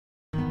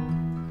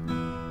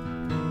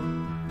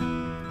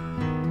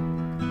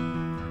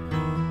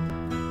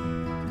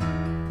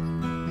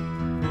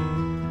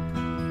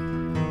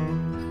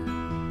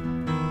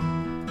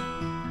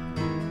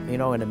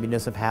in a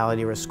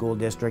municipality or a school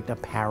district, a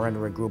parent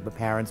or a group of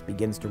parents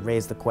begins to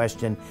raise the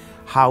question,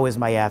 how is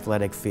my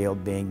athletic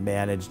field being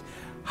managed?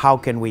 How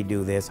can we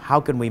do this? How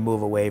can we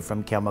move away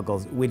from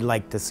chemicals? We'd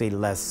like to see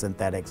less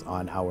synthetics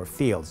on our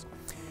fields.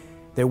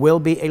 There will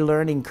be a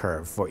learning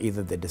curve for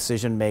either the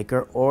decision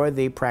maker or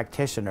the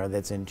practitioner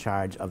that's in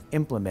charge of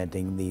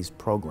implementing these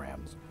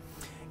programs.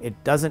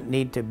 It doesn't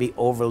need to be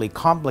overly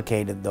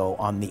complicated, though,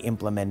 on the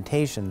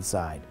implementation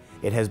side.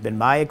 It has been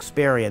my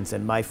experience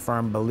and my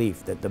firm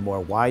belief that the more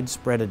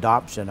widespread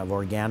adoption of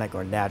organic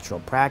or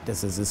natural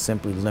practices is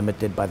simply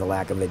limited by the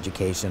lack of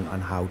education on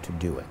how to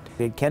do it.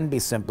 It can be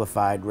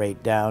simplified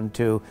right down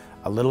to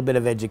a little bit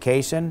of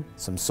education,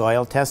 some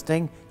soil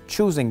testing,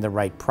 choosing the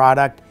right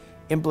product,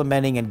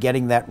 implementing and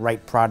getting that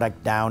right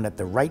product down at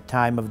the right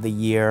time of the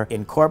year,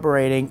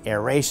 incorporating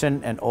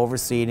aeration and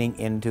overseeding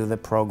into the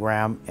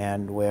program,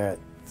 and we're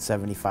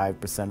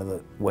 75% of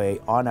the way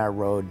on our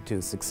road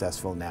to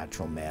successful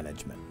natural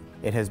management.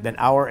 It has been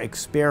our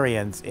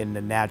experience in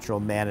the natural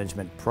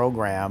management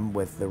program,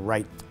 with the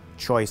right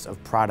choice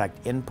of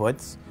product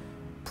inputs,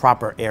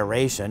 proper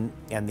aeration,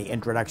 and the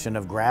introduction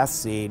of grass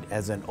seed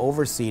as an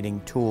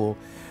overseeding tool,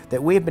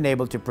 that we've been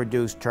able to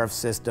produce turf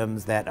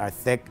systems that are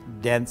thick,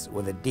 dense,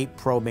 with a deep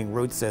probing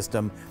root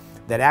system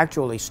that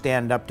actually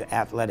stand up to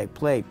athletic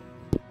play.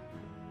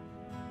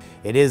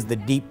 It is the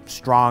deep,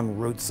 strong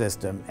root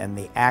system and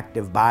the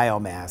active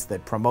biomass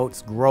that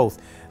promotes growth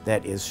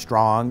that is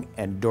strong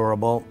and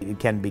durable. It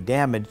can be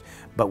damaged,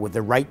 but with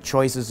the right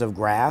choices of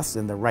grass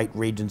in the right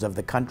regions of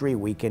the country,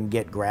 we can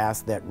get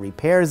grass that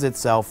repairs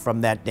itself from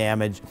that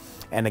damage.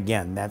 And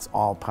again, that's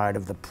all part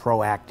of the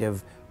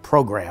proactive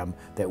program,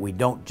 that we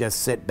don't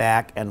just sit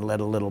back and let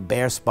a little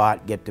bare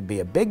spot get to be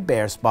a big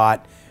bare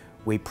spot.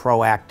 We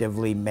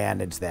proactively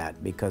manage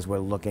that because we're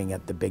looking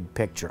at the big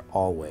picture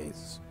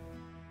always.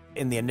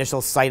 In the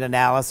initial site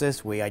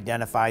analysis, we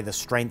identify the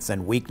strengths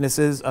and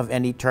weaknesses of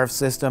any turf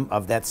system,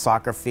 of that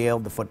soccer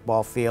field, the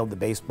football field, the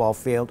baseball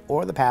field,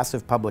 or the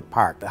passive public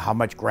park. How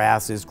much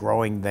grass is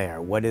growing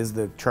there? What is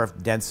the turf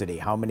density?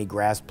 How many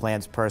grass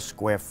plants per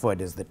square foot?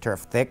 Is the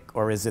turf thick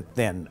or is it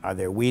thin? Are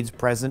there weeds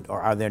present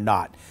or are there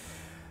not?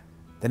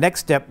 The next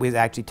step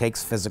actually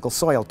takes physical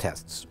soil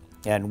tests.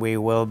 And we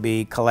will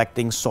be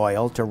collecting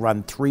soil to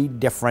run 3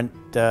 different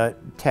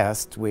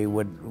tests. We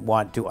would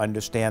want to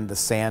understand the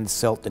sand,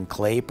 silt, and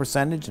clay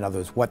percentage, in other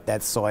words, what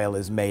that soil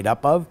is made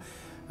up of.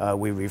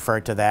 We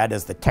refer to that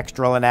as the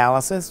textural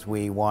analysis.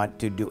 We want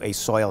to do a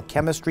soil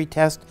chemistry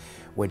test,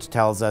 which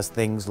tells us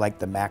things like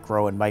the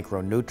macro and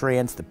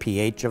micronutrients, the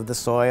pH of the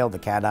soil, the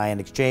cation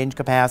exchange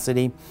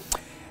capacity,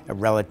 a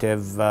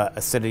relative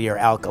acidity or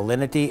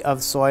alkalinity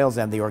of soils,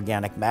 and the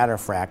organic matter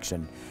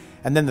fraction.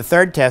 And then the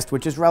third test,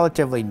 which is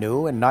relatively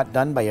new and not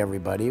done by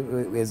everybody,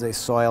 is a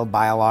soil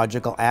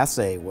biological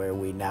assay, where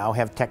we now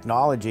have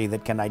technology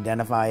that can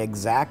identify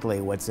exactly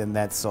what's in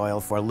that soil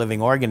for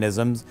living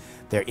organisms,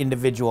 their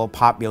individual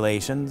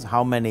populations,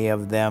 how many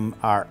of them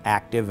are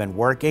active and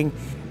working.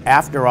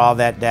 After all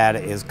that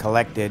data is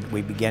collected,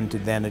 we begin to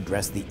then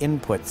address the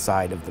input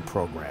side of the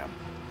program.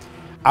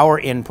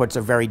 Our inputs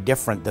are very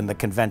different than the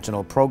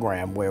conventional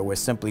program, where we're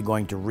simply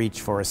going to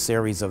reach for a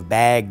series of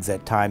bags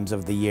at times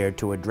of the year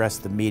to address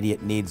the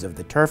immediate needs of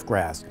the turf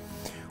grass.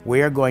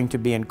 We are going to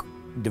be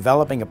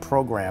developing a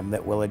program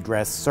that will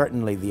address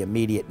certainly the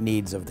immediate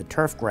needs of the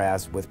turf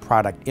grass with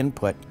product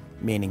input,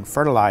 meaning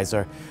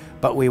fertilizer,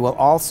 but we will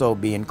also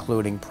be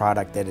including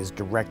product that is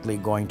directly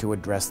going to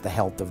address the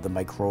health of the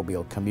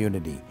microbial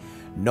community,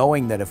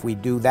 knowing that if we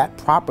do that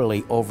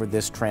properly over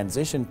this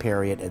transition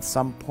period, at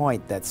some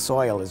point that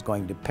soil is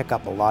going to pick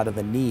up a lot of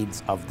the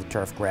needs of the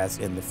turf grass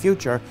in the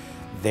future,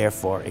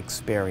 therefore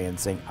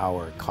experiencing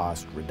our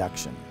cost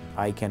reduction.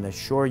 I can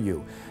assure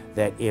you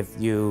that if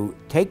you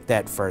take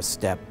that first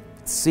step,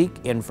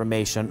 seek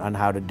information on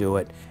how to do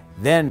it,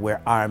 then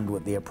we're armed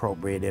with the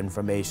appropriate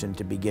information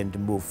to begin to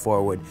move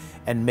forward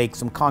and make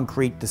some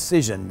concrete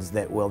decisions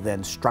that will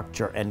then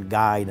structure and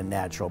guide a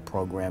natural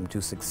program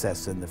to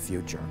success in the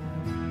future.